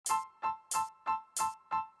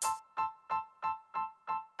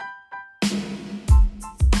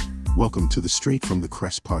Welcome to the Straight from the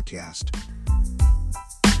Crest podcast.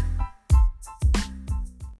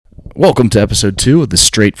 Welcome to episode 2 of the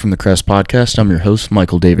Straight from the Crest podcast. I'm your host,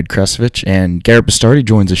 Michael David Kresovich, and Garrett Bastardi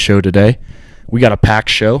joins the show today. We got a packed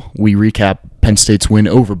show. We recap Penn State's win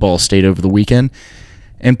over Ball State over the weekend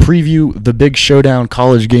and preview the big showdown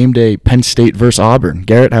college game day, Penn State versus Auburn.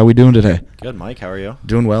 Garrett, how are we doing today? Good, Mike. How are you?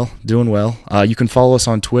 Doing well. You can follow us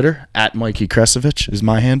on Twitter, at Mikey Kresovich is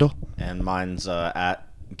my handle. And mine's at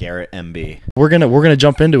Garrett MB. We're gonna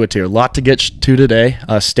jump into it here. A lot to get to today.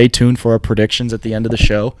 Stay tuned for our predictions at the end of the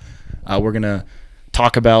show. We're gonna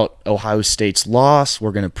talk about Ohio State's loss.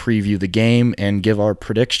 We're gonna preview the game and give our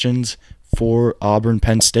predictions for Auburn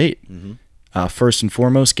Penn State. Mm-hmm. First and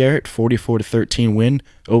foremost, Garrett, 44-13 win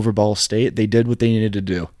over Ball State. They did what they needed to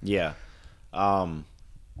do. Yeah,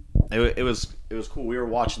 it was cool. We were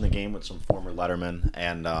watching the game with some former Lettermen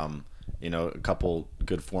and a couple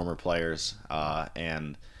good former players,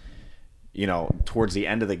 and towards the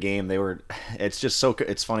end of the game,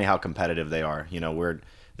 it's funny how competitive they are.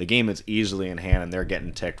 The game is easily in hand, and they're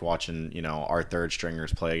getting ticked watching our third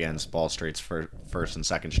stringers play against Ball State's first and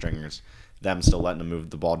second stringers. Them still letting them move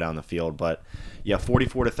the ball down the field, but yeah,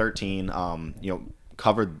 44-13.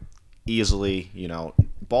 Covered easily.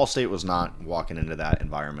 Ball State was not walking into that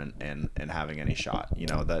environment and having any shot.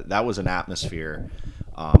 That was an atmosphere.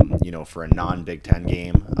 For a non-Big Ten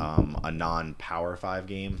game, a non-Power 5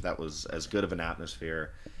 game, that was as good of an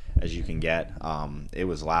atmosphere as you can get. It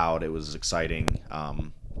was loud, it was exciting,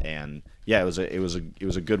 and yeah, it was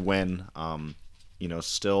a good win.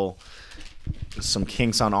 Still some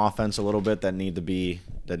kinks on offense a little bit that need to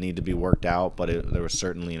be worked out, but there was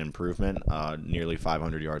certainly an improvement. Nearly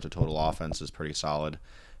 500 yards of total offense is pretty solid.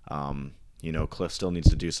 Cliff still needs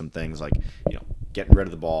to do some things like getting rid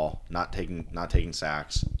of the ball, not taking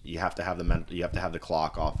sacks. You have to have the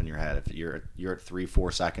clock off in your head. If you're at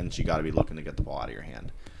 3-4 seconds, you got to be looking to get the ball out of your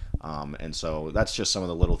hand. And so that's just some of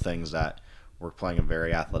the little things that we're playing a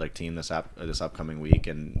very athletic team this upcoming week,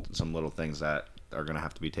 and some little things that are going to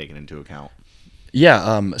have to be taken into account.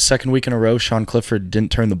 Yeah, second week in a row, Sean Clifford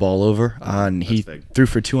didn't turn the ball over, and he threw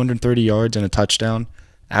for 230 yards and a touchdown,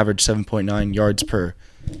 averaged 7.9 yards per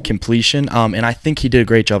completion, and I think he did a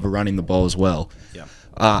great job of running the ball as well. Yeah.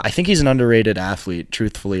 I think he's an underrated athlete,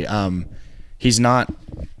 truthfully. He's not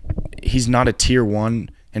a tier 1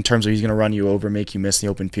 in terms of he's going to run you over, make you miss the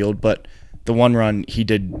open field, but the one run he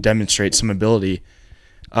did demonstrate some ability.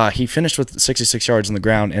 He finished with 66 yards on the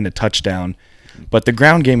ground and a touchdown, but the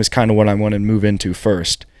ground game is kind of what I want to move into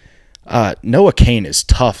first. Noah Cain is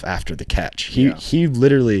tough after the catch. He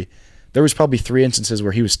literally, there was probably 3 instances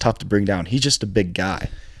where he was tough to bring down. He's just a big guy.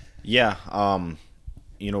 Yeah,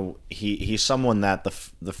 he's someone that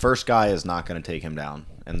the first guy is not going to take him down,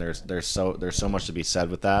 and there's so much to be said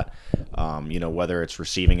with that. Whether it's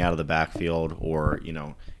receiving out of the backfield or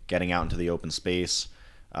getting out into the open space,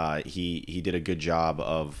 he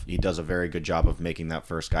does a very good job of making that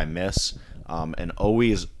first guy miss, and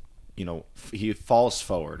always he falls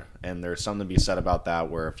forward, and there's something to be said about that,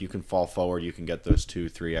 where if you can fall forward, you can get those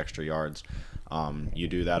 2-3 extra yards. You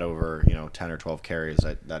do that over 10 or 12 carries,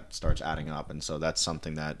 that starts adding up, and so that's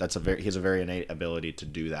something he has a very innate ability to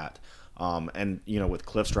do that. And with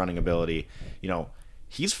Cliff's running ability,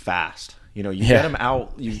 he's fast. Get him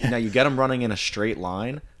out. You get him running in a straight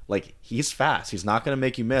line. Like, he's fast. He's not going to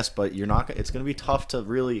make you miss, but it's going to be tough to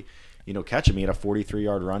really catch him. He had a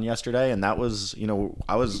 43-yard run yesterday, and that was we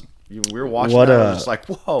were watching that, and I was just like,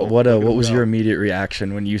 whoa. What was your immediate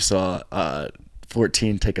reaction when you saw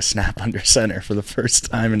 14 take a snap under center for the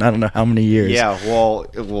first time in I don't know how many years? Yeah,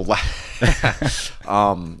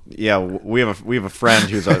 we have a friend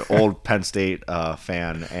who's an old Penn State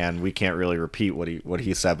fan, and we can't really repeat what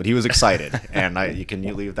he said, but he was excited, and you can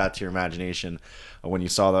leave that to your imagination. When you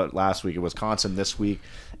saw that last week at Wisconsin, this week,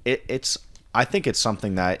 I think it's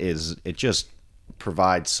something that it just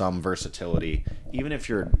provides some versatility. Even if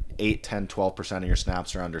you're 8, 10, 12% of your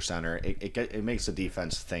snaps are under center, it makes the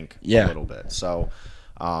defense think a little bit. So,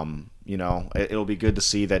 it'll be good to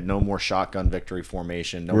see that no more shotgun victory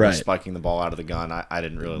formation, no more spiking the ball out of the gun. I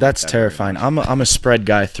didn't really. That's like that terrifying. I'm a spread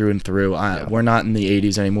guy through and through. We're not in the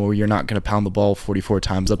 80s anymore. You're not going to pound the ball 44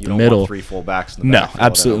 times up the middle. Want 3 fullbacks in the No, backfield.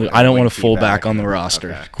 absolutely. I don't want a fullback on the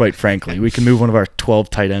roster. Okay. Quite frankly, we can move one of our 12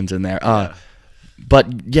 tight ends in there.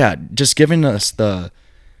 But yeah, just giving us the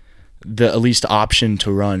at least option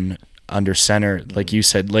to run under center, like you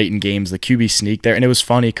said, late in games, the QB sneak there. And it was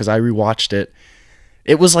funny because I rewatched it.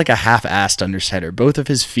 It was like a half-assed under center. Both of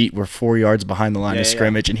his feet were 4 yards behind the line of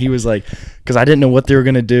scrimmage, and he was like, because I didn't know what they were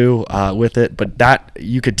going to do with it, but that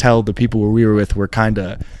you could tell the people where we were with were kind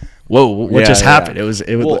of whoa, what just happened?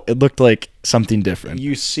 Yeah. It looked like something different.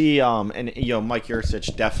 You see, and Mike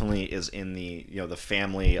Yurcich definitely is in the the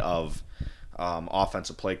family of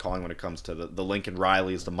offensive play calling when it comes to the Lincoln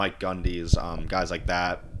Rileys, the Mike Gundys, guys like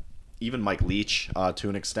that. Even Mike Leach to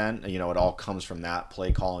an extent. It all comes from that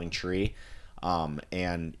play calling tree.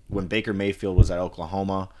 And when Baker Mayfield was at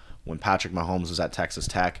Oklahoma, when Patrick Mahomes was at Texas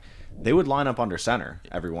Tech, they would line up under center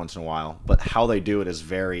every once in a while. But how they do it is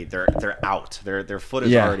they're out. Their foot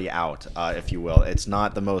is already out, if you will. It's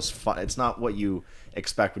not the most fun. It's not what you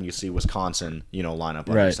expect when you see Wisconsin, line up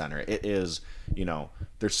under center. It is,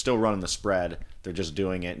 they're still running the spread. They're just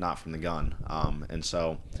doing it not from the gun. And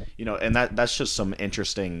so, and that's just some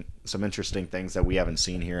interesting things that we haven't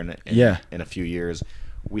seen here in a few years.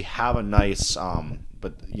 We have a nice,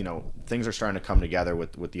 but things are starting to come together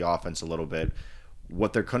with the offense a little bit.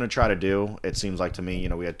 What they're going to try to do, it seems like to me,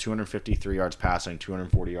 we had 253 yards passing,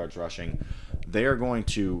 240 yards rushing. They are going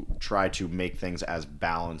to try to make things as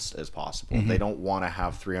balanced as possible. Mm-hmm. They don't want to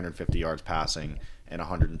have 350 yards passing and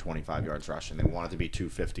 125 yards rushing. They want it to be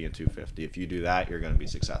 250 and 250. If you do that, you're going to be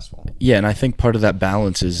successful. Yeah, and I think part of that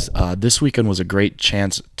balance is this weekend was a great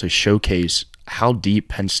chance to showcase how deep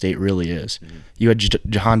Penn State really is. Mm-hmm. You had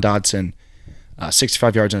Jahan Dotson,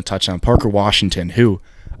 65 yards and a touchdown. Parker Washington, who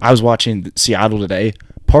I was watching Seattle today.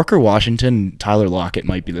 Parker Washington, Tyler Lockett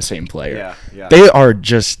might be the same player. Yeah. They are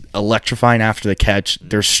just electrifying after the catch. Mm-hmm.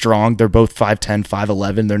 They're strong. They're both 5'10",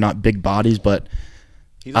 5'11". They're not big bodies, but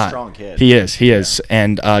he's a strong kid. He is.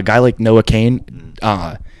 And a guy like Noah Cain,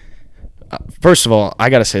 first of all, I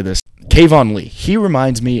got to say this. Kayvon Lee, he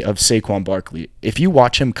reminds me of Saquon Barkley. If you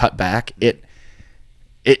watch him cut back,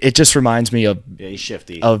 it just reminds me of he's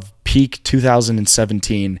shifty. Of peak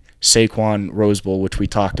 2017 Saquon Rose Bowl, which we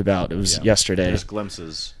talked about. It was yesterday. There's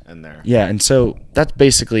glimpses in there. Yeah, and so that's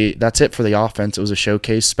it for the offense. It was a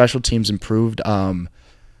showcase. Special teams improved.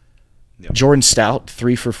 Jordan Stout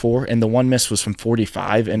 3 for 4, and the one miss was from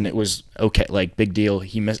 45, and it was okay, like big deal.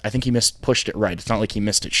 He missed. I think he pushed it right. It's not like he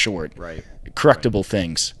missed it short. Right. Correctable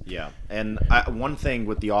things. Yeah, and one thing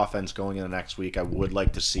with the offense going into next week, I would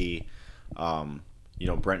like to see,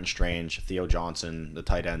 Brenton Strange, Theo Johnson, the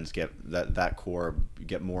tight ends get that core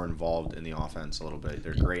get more involved in the offense a little bit.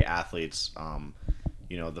 They're great athletes.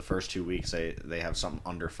 The first 2 weeks they have something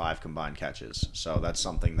under 5 combined catches, so that's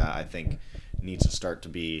something that I think needs to start to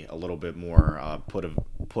be a little bit more put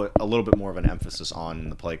a little bit more of an emphasis on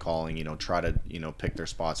the play calling. Try to pick their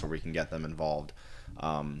spots where we can get them involved.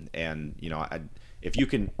 If you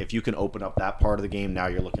can open up that part of the game, now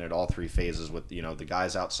you're looking at all three phases with the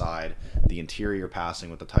guys outside, the interior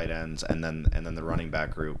passing with the tight ends, and then the running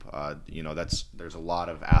back group. There's a lot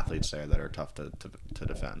of athletes there that are tough to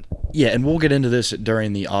defend. Yeah, and we'll get into this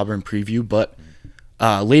during the Auburn preview, but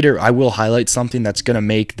later I will highlight something that's going to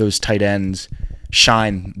make those tight ends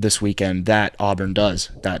shine this weekend that Auburn does.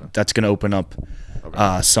 That's going to open up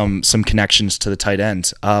some connections to the tight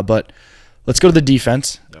ends. But let's go to the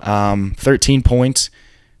defense. 13 points.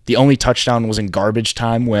 The only touchdown was in garbage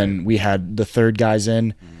time when we had the third guys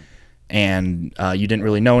in, and you didn't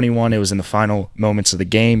really know anyone. It was in the final moments of the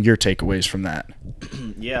game. Your takeaways from that?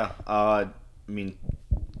 Yeah,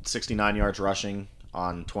 69 yards rushing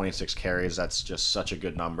on 26 carries. That's just such a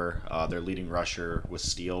good number. Their leading rusher was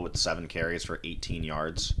Steele with 7 carries for 18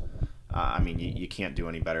 yards. You can't do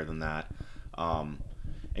any better than that.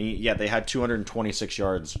 They had 226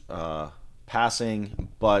 yards passing,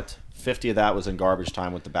 but 50 of that was in garbage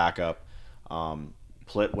time with the backup.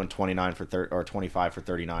 Plitt went 25 for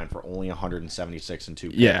 39 for only 176 and 2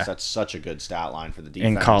 points. Yeah. That's such a good stat line for the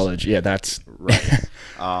defense. In college, yeah, that's right.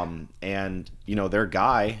 Their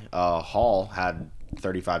guy Hall had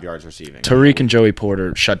 35 yards receiving. Tariq and Joey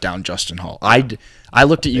Porter shut down Justin Hall. I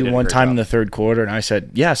looked at you one time in the third quarter, and I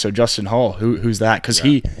said, yeah, so Justin Hall, who's that? Because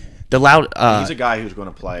he's a guy who's going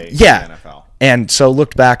to play in the NFL. And so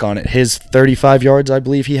looked back on it, his 35 yards, I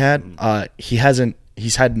believe he had.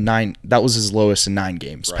 He's had 9. That was his lowest in 9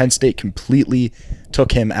 games. Right. Penn State completely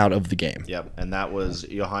took him out of the game. Yep, and that was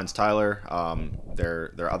Johannes Tyler.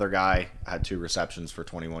 Their other guy had 2 receptions for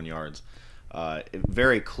 21 yards.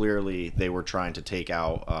 Very clearly, they were trying to take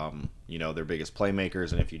out their biggest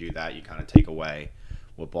playmakers, and if you do that, you kind of take away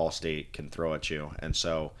what Ball State can throw at you. And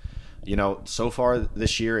so, so far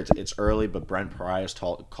this year, it's early, but Brent Pry has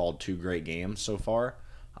called 2 great games so far.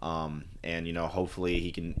 Hopefully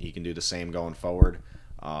he can do the same going forward.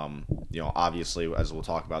 Obviously, as we'll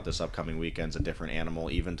talk about, this upcoming weekend's a different animal,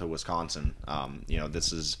 even to Wisconsin.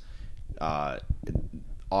 This is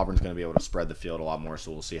Auburn's going to be able to spread the field a lot more,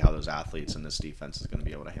 so we'll see how those athletes and this defense is going to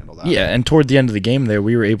be able to handle that. Yeah, and toward the end of the game there,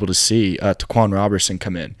 we were able to see Taquan Robertson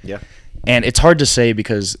come in. Yeah. And it's hard to say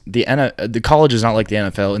because the college is not like the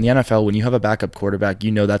NFL. In the NFL, when you have a backup quarterback,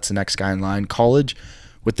 you know that's the next guy in line. College,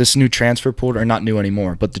 with this new transfer portal, or not new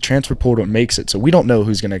anymore, but the transfer portal makes it so we don't know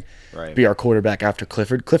who's going to be our quarterback after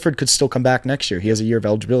Clifford. Clifford could still come back next year. He has a year of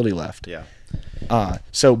eligibility left. Yeah.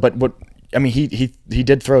 He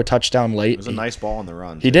did throw a touchdown late. It was a nice ball on the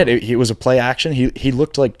run. He did. It was a play action. He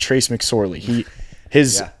looked like Trace McSorley.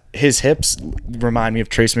 His hips remind me of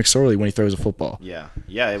Trace McSorley when he throws a football. Yeah.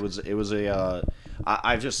 It was a.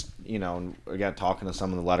 I just again talking to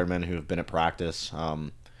some of the lettermen who have been at practice.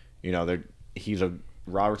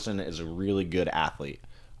 Robertson is a really good athlete.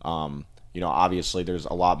 Obviously there's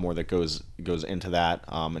a lot more that goes into that,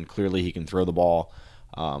 and clearly he can throw the ball.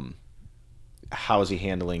 How is he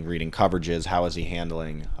handling reading coverages? How is he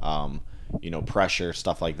handling, pressure,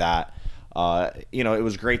 stuff like that? It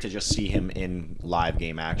was great to just see him in live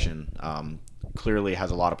game action. Clearly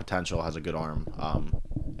has a lot of potential, has a good arm,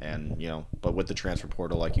 but with the transfer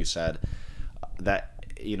portal, like you said, that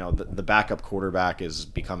the backup quarterback is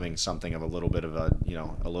becoming something of a little bit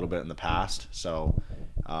in the past. So,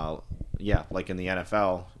 like in the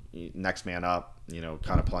NFL, next man up,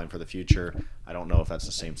 kind of playing for the future. I don't know if that's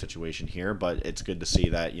the same situation here, but it's good to see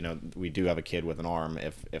that, we do have a kid with an arm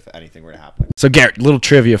if anything were to happen. So, Garrett, little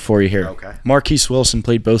trivia for you here. Okay. Marquise Wilson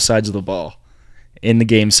played both sides of the ball in the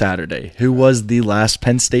game Saturday. Who was the last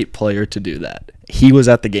Penn State player to do that? He was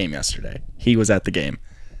at the game yesterday. He was at the game.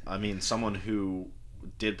 I mean, someone who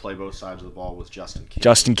did play both sides of the ball was Justin King.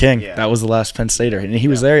 Justin King, yeah. That was the last Penn Stater, and he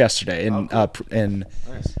was there yesterday. And cool. In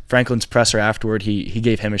Nice. Franklin's presser afterward, he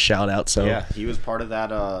gave him a shout out. So yeah, he was part of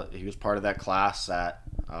that. He was part of that class that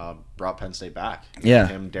brought Penn State back. Yeah,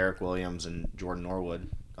 him, Derek Williams, and Jordan Norwood.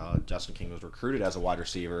 Justin King was recruited as a wide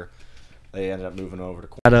receiver. They ended up moving over to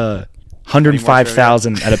at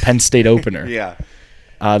 105,000 at a Penn State opener. Yeah.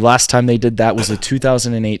 Last time they did that was the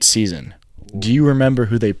 2008 season. Do you remember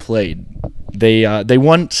who they played? They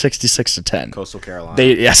won 66-10. Coastal Carolina.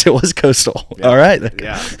 Yes, it was Coastal. Yeah. All right.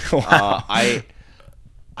 Yeah. Wow.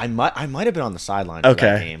 I might have been on the sideline for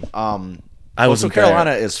that game. Coastal wasn't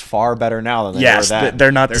Carolina there. is far better now than they were then.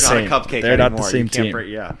 They're not the same. Not a cupcake they're anymore. not the same team.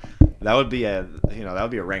 That would be a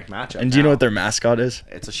ranked matchup. And do you know what their mascot is?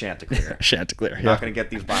 It's a Chanticleer. Chanticleer. You're not going to get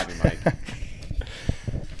these by me, Mike.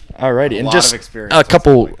 Alrighty, and just experience a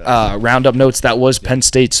couple like roundup notes. That was Penn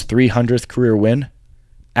State's 300th career win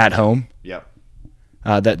at home. Yep.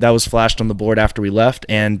 That was flashed on the board after we left,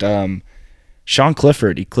 and Sean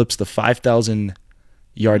Clifford eclipsed the 5,000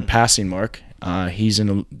 yard passing mark. He's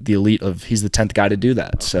in the elite of. He's the 10th guy to do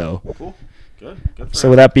that. Okay. So cool. Good for so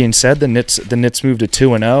him. with that being said, the Knicks moved to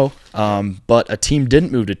 2-0, but a team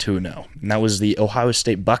didn't move to 2-0, and that was the Ohio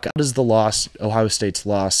State Buckeyes. How does Ohio State's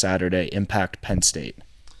loss Saturday impact Penn State?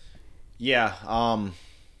 Yeah.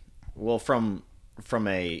 Well, from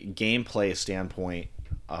a gameplay standpoint,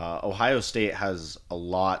 Ohio State has a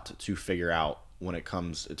lot to figure out when it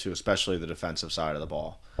comes to especially the defensive side of the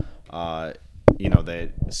ball.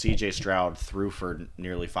 C.J. Stroud threw for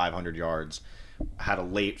nearly 500 yards, had a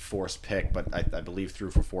late forced pick, but I believe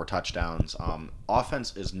threw for 4 touchdowns.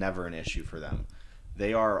 Offense is never an issue for them.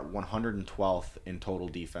 They are 112th in total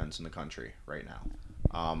defense in the country right now.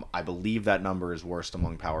 I believe that number is worst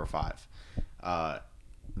among Power 5.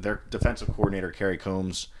 Their defensive coordinator, Kerry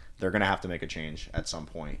Combs, they're going to have to make a change at some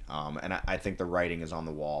point. And I think the writing is on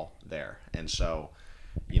the wall there. And so,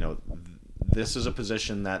 this is a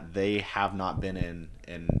position that they have not been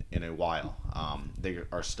in a while. They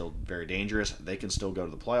are still very dangerous. They can still go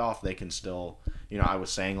to the playoff. They can still, I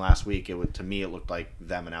was saying last week, to me, it looked like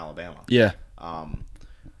them in Alabama. Yeah.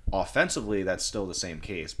 Offensively, that's still the same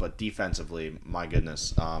case. But defensively, my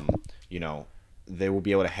goodness, they will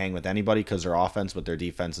be able to hang with anybody because their offense, but their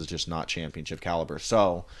defense is just not championship caliber.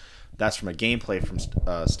 So that's from a gameplay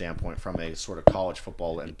standpoint, from a sort of college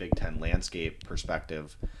football and Big Ten landscape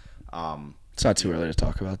perspective. It's not too early to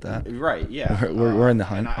talk about that. Right, yeah. We're in the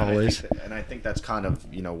hunt always. And I think that's kind of,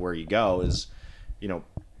 where you go is,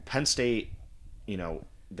 Penn State,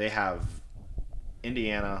 they have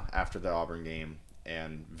Indiana after the Auburn game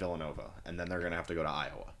and Villanova, and then they're going to have to go to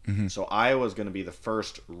Iowa. Mm-hmm. So Iowa is going to be the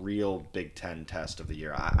first real Big Ten test of the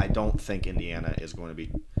year. I don't think Indiana is going to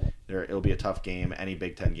be there. It'll be a tough game. Any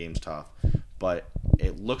Big Ten game's tough. But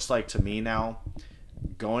it looks like to me now,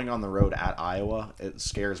 going on the road at Iowa, it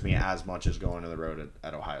scares me as much as going on the road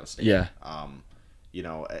at Ohio State. Yeah.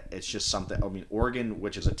 It's just something. I mean, Oregon,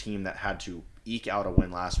 which is a team that had to eke out a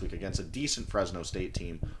win last week against a decent Fresno State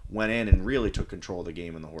team, went in and really took control of the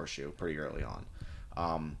game in the horseshoe pretty early on.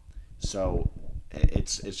 So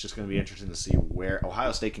it's just going to be interesting to see where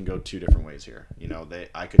Ohio State can go two different ways here.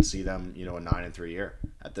 I could see them, a 9-3 year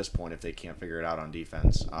at this point if they can't figure it out on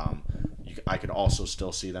defense. I could also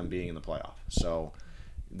still see them being in the playoff. So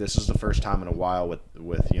this is the first time in a while with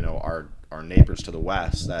our neighbors to the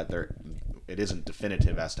west that it isn't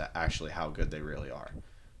definitive as to actually how good they really are.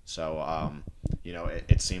 So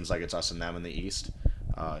it seems like it's us and them in the East.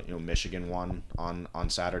 Michigan won on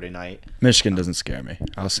Saturday night. Michigan doesn't scare me.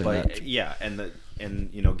 I'll say that. Yeah, and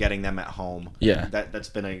getting them at home. Yeah, that's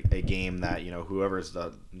been a game that whoever's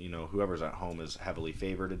at home is heavily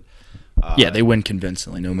favored. They win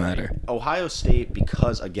convincingly, no matter. Ohio State,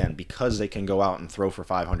 because they can go out and throw for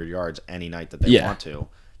 500 yards any night that they want to.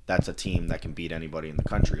 That's a team that can beat anybody in the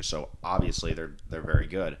country. So obviously they're very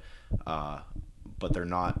good. But they're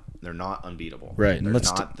not unbeatable. Right.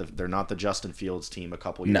 They're not the Justin Fields team a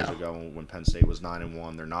couple years ago when Penn State was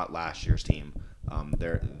 9-1. They're not last year's team.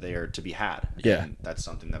 They're to be had. Yeah. And that's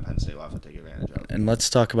something that Penn State will have to take advantage of. And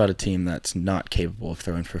let's talk about a team that's not capable of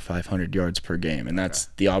throwing for 500 yards per game, and that's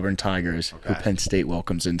the Auburn Tigers, who Penn State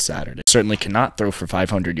welcomes in Saturday. Certainly cannot throw for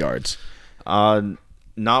 500 yards.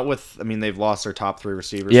 Not with, they've lost their top three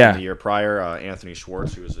receivers from the year prior. Anthony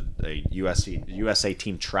Schwartz, who was a USA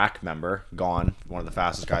team track member, gone. One of the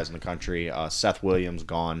fastest guys in the country. Seth Williams,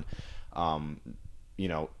 gone.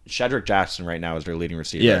 Shedrick Jackson right now is their leading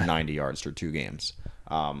receiver at 90 yards through 2 games.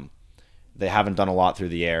 They haven't done a lot through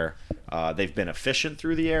the air. They've been efficient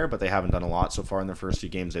through the air, but they haven't done a lot so far in their first 2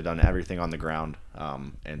 games. They've done everything on the ground.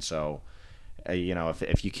 And so...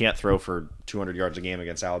 if you can't throw for 200 yards a game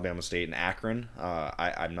against Alabama State and Akron,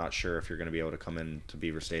 I'm not sure if you're going to be able to come in to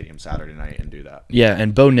Beaver Stadium Saturday night and do that. Yeah,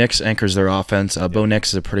 and Bo Nix anchors their offense. Bo Nix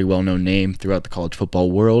is a pretty well-known name throughout the college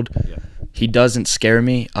football world. Yeah. He doesn't scare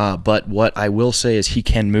me, but what I will say is he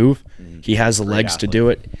can move. Mm-hmm. He has the legs to do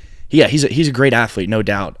it. Yeah, he's a great athlete, no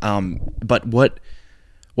doubt. But what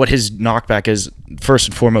his knockback is, first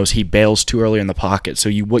and foremost, he bails too early in the pocket.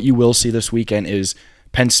 So what you will see this weekend is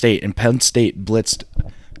Penn State blitzed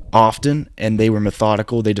often, and they were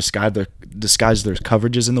methodical. They disguised their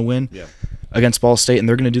coverages in the win against Ball State, and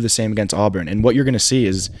they're going to do the same against Auburn. And what you're going to see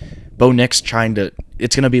is Bo Nix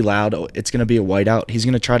it's going to be loud. It's going to be a whiteout. He's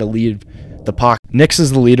going to try to lead the pocket. Nix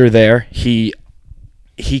is the leader there. He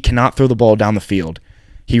cannot throw the ball down the field.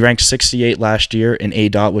 He ranked 68 last year in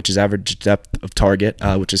ADOT, which is average depth of target,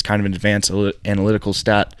 which is kind of an advanced analytical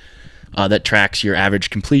stat that tracks your average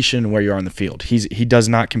completion and where you are on the field. He does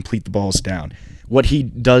not complete the balls down. What he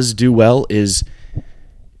does do well is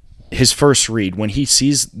his first read. When he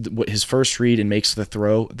sees his first read and makes the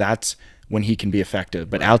throw, that's when he can be effective.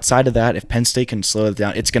 But outside of that, if Penn State can slow it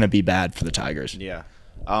down, it's going to be bad for the Tigers. Yeah.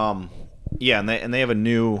 And they have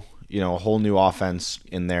a whole new offense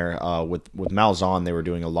in there. With Malzahn, they were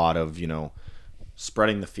doing a lot of,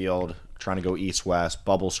 spreading the field, trying to go east-west,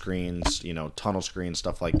 bubble screens, tunnel screens,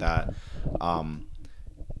 stuff like that.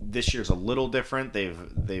 This year's a little different.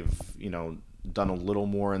 They've done a little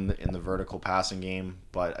more in the vertical passing game,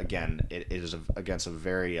 but again, it is against a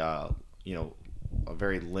very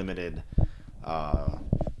very limited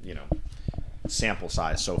sample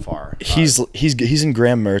size so far. He's in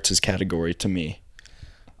Graham Mertz's category to me.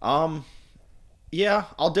 Yeah,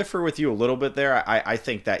 I'll differ with you a little bit there. I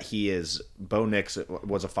think that Bo Nix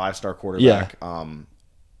was a 5-star quarterback,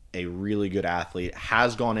 a really good athlete,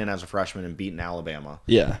 has gone in as a freshman and beaten Alabama.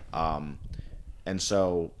 Yeah. And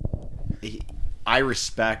so I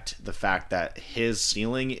respect the fact that his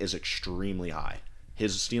ceiling is extremely high.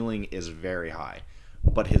 His ceiling is very high.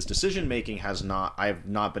 But his decision-making I have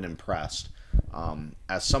not been impressed.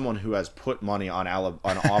 As someone who has put money on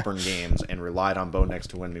Auburn games and relied on Bo Nix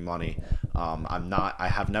to win me money, I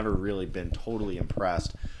have never really been totally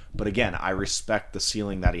impressed. But again, I respect the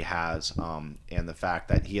ceiling that he has, and the fact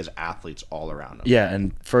that he has athletes all around him. Yeah,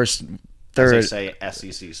 and third, as they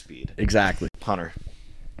say, SEC speed. Exactly. Hunter.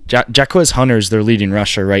 Jaquez Hunter's their leading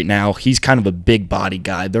rusher right now. He's kind of a big body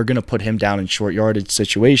guy. They're going to put him down in short yardage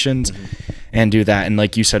situations and do that. And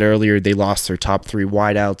like you said earlier, they lost their top 3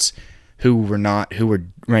 wideouts who were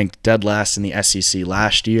ranked dead last in the SEC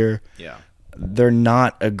last year. Yeah. They're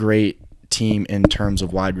not a great team in terms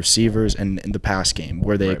of wide receivers and in the pass game.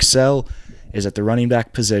 Where they excel is at the running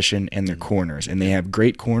back position and their corners. And they have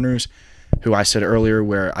great corners who I said earlier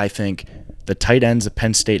where I think the tight ends that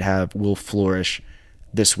Penn State have will flourish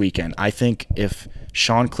this weekend. I think if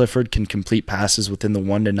Sean Clifford can complete passes within the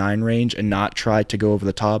 1 to 9 range and not try to go over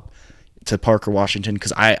the top to Parker Washington,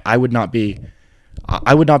 because I would not be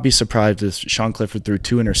surprised if Sean Clifford threw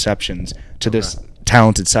 2 interceptions to this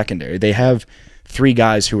talented secondary. They have 3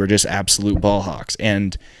 guys who are just absolute ball hawks,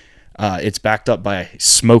 and it's backed up by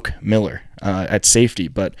Smoke Miller at safety.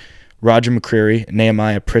 But Roger McCreary,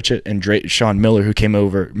 Nehemiah Pritchett, and Sean Miller, who came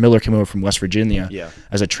over from West Virginia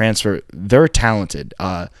as a transfer. They're talented.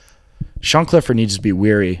 Sean Clifford needs to be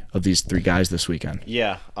wary of these three guys this weekend.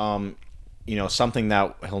 Yeah. Something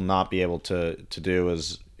that he'll not be able to do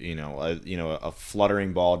is a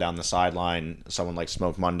fluttering ball down the sideline. Someone like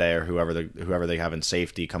Smoke Monday or whoever they have in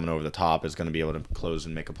safety coming over the top is going to be able to close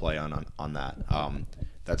and make a play on that.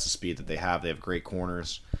 That's the speed that they have. They have great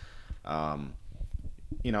corners.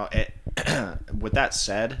 With that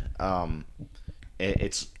said,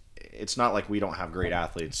 it's not like we don't have great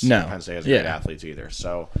athletes. No. Penn State has great athletes either.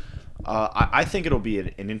 So I think it'll be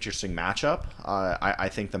an interesting matchup. I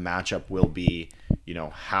think the matchup will be,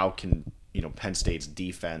 how can Penn State's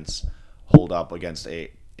defense hold up against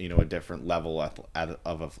a different level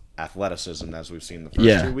of athleticism as we've seen the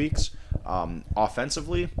first 2 weeks.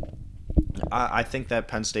 Offensively, I think that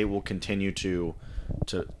Penn State will continue to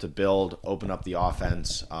build, open up the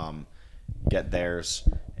offense, get theirs,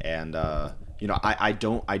 and I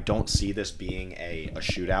don't see this being a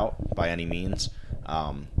shootout by any means.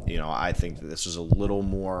 I think that this is a little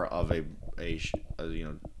more of a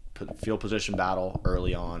field position battle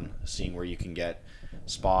early on, seeing where you can get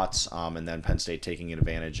spots, and then Penn State taking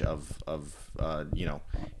advantage of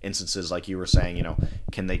instances like you were saying.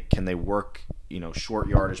 Can they work short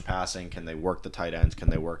yardage passing? Can they work the tight ends? Can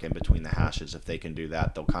they work in between the hashes? If they can do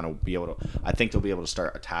that, they'll kind of be able to. I think they'll be able to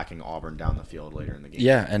start attacking Auburn down the field later in the game.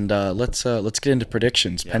 Yeah, and let's get into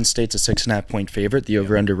predictions. Yeah. Penn State's a 6.5-point favorite. The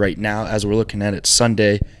over/under right now, as we're looking at it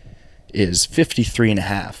Sunday, is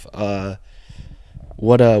 53.5.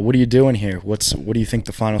 What are you doing here? What do you think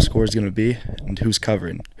the final score is going to be, and who's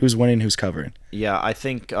covering? Who's winning? Who's covering? Yeah, I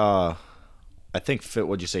think what'd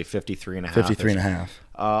you say, 53.5? 53.5.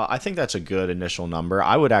 I think that's a good initial number.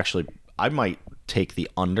 I might take the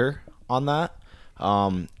under on that.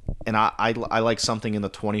 And I like something in the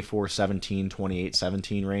 24-17,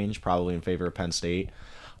 28-17 range, probably in favor of Penn State.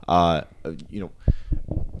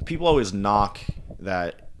 People always knock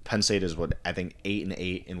that Penn State is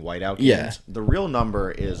 8-8 in whiteout games. Yeah. The real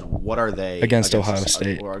number is what are they against Ohio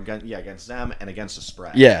State, or against them and against the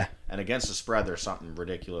spread. Yeah. And against the spread, there's something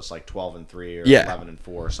ridiculous like 12-3 or 11-4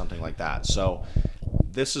 or something like that. So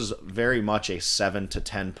this is very much a 7 to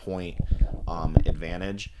 10 point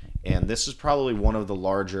advantage, and this is probably one of the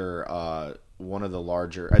larger and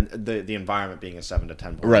the environment being a 7 to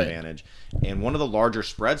 10 point advantage, and one of the larger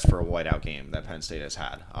spreads for a whiteout game that Penn State has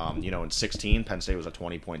had. In 16, Penn State was a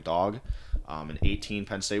 20-point dog. In 18,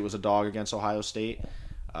 Penn State was a dog against Ohio State.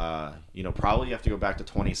 Probably you have to go back to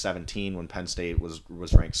 2017 when Penn State was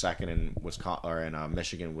ranked second and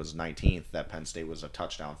Michigan was 19th. That Penn State was a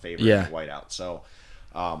touchdown favorite in whiteout. So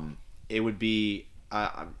it would be.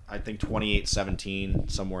 I think 28-17,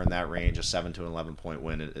 somewhere in that range, a 7 to 11 point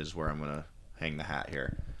win is where I'm going to hang the hat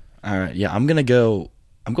here. All right, yeah, I'm going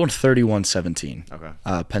 31-17. Okay.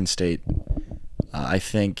 Penn State. I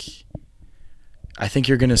think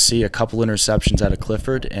you're going to see a couple interceptions out of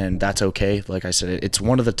Clifford, and that's okay. Like I said, it's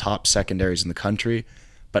one of the top secondaries in the country,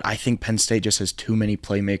 but I think Penn State just has too many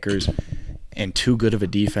playmakers and too good of a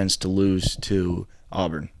defense to lose to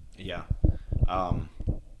Auburn. Yeah.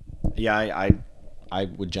 I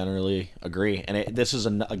would generally agree. And this is,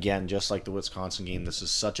 again, just like the Wisconsin game, this is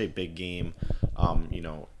such a big game,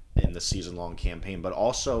 in the season-long campaign, but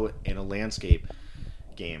also in a landscape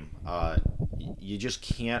game. You just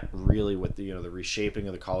can't really, with the reshaping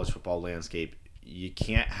of the college football landscape, you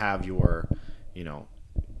can't have your,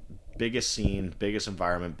 biggest scene, biggest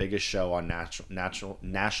environment, biggest show on national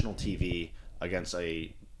TV against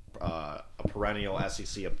a perennial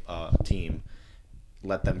SEC team.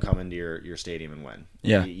 Let them come into your stadium and win.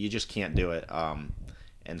 Yeah. You just can't do it.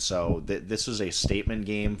 And so this is a statement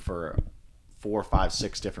game for 4, 5,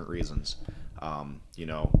 6 different reasons.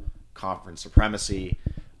 Conference supremacy,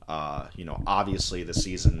 obviously the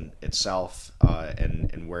season itself,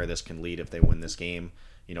 and where this can lead if they win this game.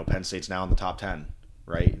 Penn State's now in the top 10,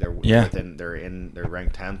 right? They're ranked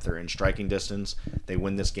 10th. They're in striking distance. They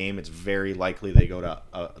win this game, it's very likely they go to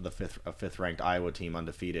a fifth ranked Iowa team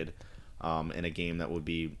undefeated. In a game that would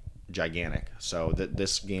be gigantic. So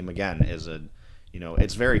this game, again, is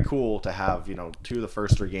it's very cool to have, 2 of the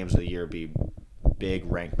first 3 games of the year be big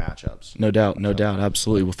ranked matchups. No doubt,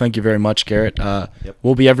 absolutely. Well, thank you very much, Garrett. Yep.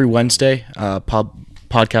 We'll be every Wednesday,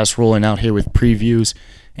 podcast rolling out here with previews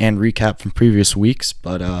and recap from previous weeks,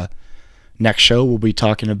 but next show we'll be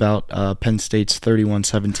talking about Penn State's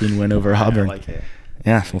 31-17 win over Auburn. I like it.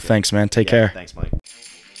 Yeah, well, thanks, man. Take care. Thanks, Mike.